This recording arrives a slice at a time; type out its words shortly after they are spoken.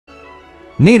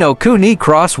Ni no Kuni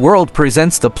Cross World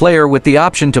presents the player with the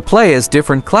option to play as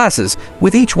different classes,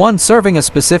 with each one serving a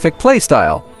specific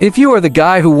playstyle. If you are the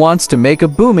guy who wants to make a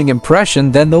booming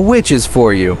impression, then the witch is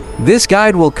for you. This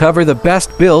guide will cover the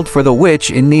best build for the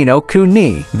witch in Ni no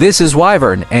Kuni. This is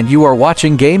Wyvern, and you are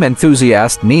watching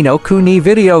GamEnthusiast Ni no Kuni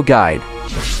video guide.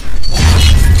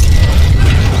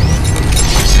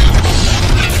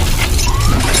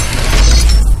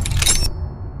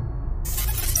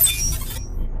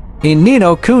 In Ni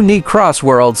no Kuni Cross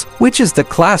Worlds, witch is the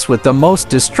class with the most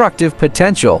destructive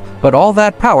potential, but all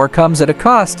that power comes at a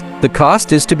cost. The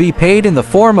cost is to be paid in the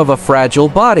form of a fragile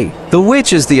body. The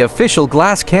witch is the official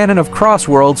glass cannon of Cross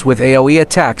Worlds, with AoE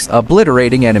attacks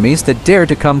obliterating enemies that dare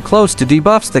to come close to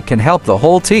debuffs that can help the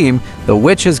whole team. The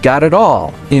witch has got it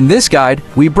all. In this guide,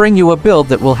 we bring you a build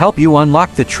that will help you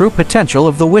unlock the true potential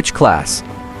of the witch class.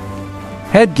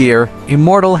 Headgear: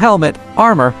 Immortal Helmet,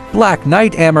 Armor, Black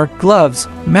Knight Armor, Gloves,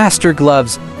 Master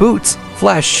Gloves, Boots,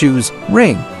 Flash Shoes,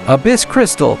 Ring, Abyss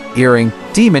Crystal, Earring,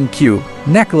 Demon Cube,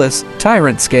 Necklace,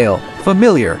 Tyrant Scale,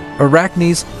 Familiar,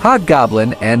 Arachnes,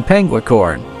 Hobgoblin, and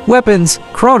Penguicorn. Weapons: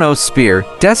 Chronos Spear,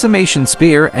 Decimation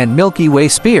Spear, and Milky Way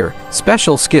Spear.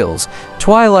 Special skills: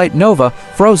 Twilight Nova,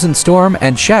 Frozen Storm,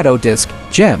 and Shadow Disc.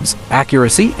 Gems: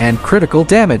 Accuracy and Critical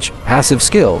Damage. Passive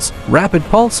skills: Rapid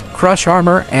Pulse, Crush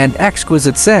Armor, and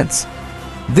Exquisite Sense.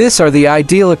 This are the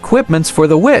ideal equipments for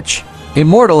the witch.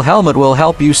 Immortal Helmet will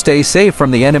help you stay safe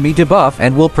from the enemy debuff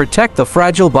and will protect the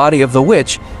fragile body of the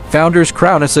witch. Founder's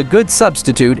Crown is a good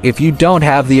substitute if you don't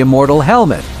have the Immortal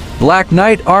Helmet. Black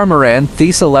Knight Armor and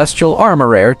the Celestial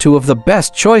Armor are two of the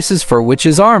best choices for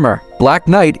witch's armor. Black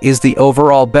Knight is the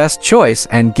overall best choice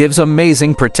and gives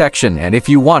amazing protection, and if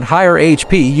you want higher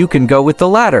HP, you can go with the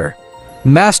latter.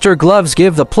 Master Gloves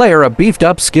give the player a beefed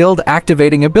up skilled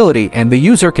activating ability, and the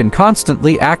user can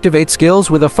constantly activate skills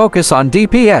with a focus on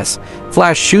DPS.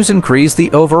 Flash Shoes increase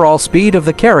the overall speed of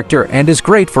the character and is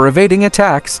great for evading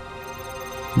attacks.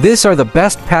 These are the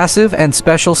best passive and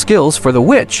special skills for the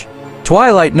witch.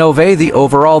 Twilight Nova the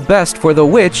overall best for the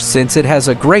witch, since it has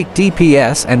a great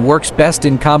DPS and works best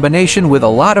in combination with a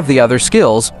lot of the other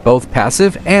skills, both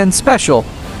passive and special.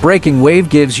 Breaking Wave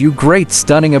gives you great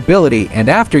stunning ability, and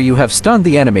after you have stunned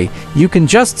the enemy, you can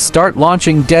just start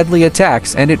launching deadly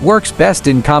attacks, and it works best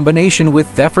in combination with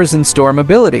Frozen Storm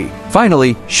ability.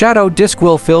 Finally, Shadow Disc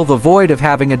will fill the void of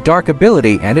having a dark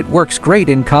ability, and it works great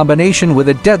in combination with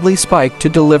a deadly spike to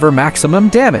deliver maximum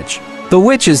damage. The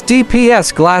witch is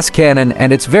DPS glass cannon,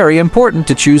 and it's very important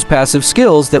to choose passive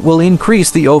skills that will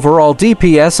increase the overall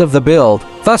DPS of the build.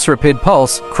 Thus Rapid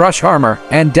Pulse, Crush Armor,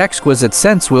 and Exquisite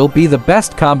Sense will be the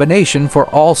best combination for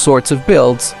all sorts of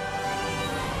builds.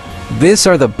 These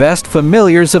are the best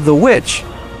familiars of the witch.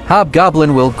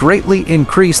 Hobgoblin will greatly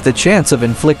increase the chance of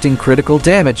inflicting critical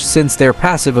damage, since their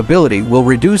passive ability will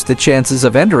reduce the chances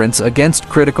of endurance against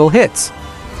critical hits.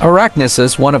 Arachnes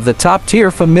is one of the top-tier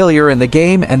familiar in the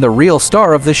game, and the real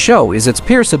star of the show is its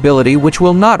Pierce ability, which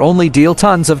will not only deal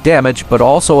tons of damage but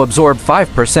also absorb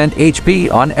 5%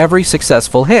 HP on every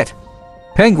successful hit.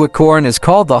 Penguicorn is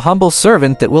called the humble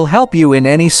servant that will help you in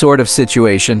any sort of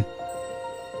situation.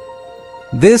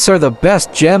 These are the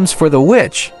best gems for the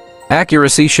witch.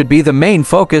 Accuracy should be the main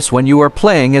focus when you are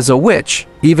playing as a witch,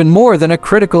 even more than a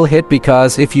critical hit,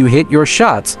 because if you hit your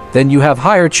shots, then you have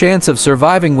higher chance of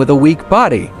surviving with a weak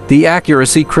body. The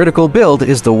accuracy critical build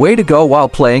is the way to go while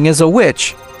playing as a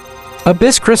witch.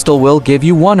 Abyss Crystal will give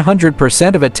you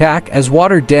 100% of attack as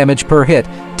water damage per hit.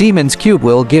 Demon's Cube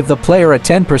will give the player a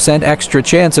 10% extra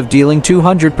chance of dealing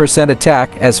 200%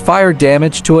 attack as fire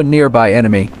damage to a nearby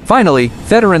enemy. Finally,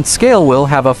 Tyrant Scale will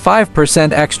have a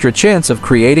 5% extra chance of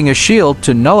creating a shield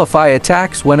to nullify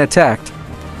attacks when attacked.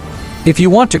 If you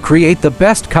want to create the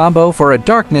best combo for a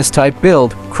darkness type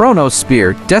build, Chronos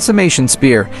Spear, Decimation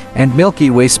Spear, and Milky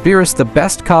Way Spear is the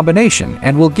best combination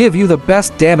and will give you the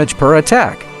best damage per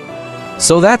attack.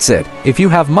 So that's it. If you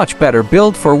have much better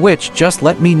build for witch, just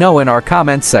let me know in our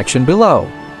comments section below.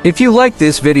 If you like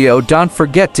this video, don't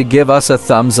forget to give us a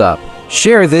thumbs up.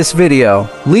 Share this video.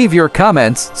 Leave your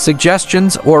comments,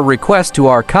 suggestions, or requests to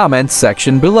our comments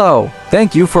section below.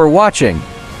 Thank you for watching.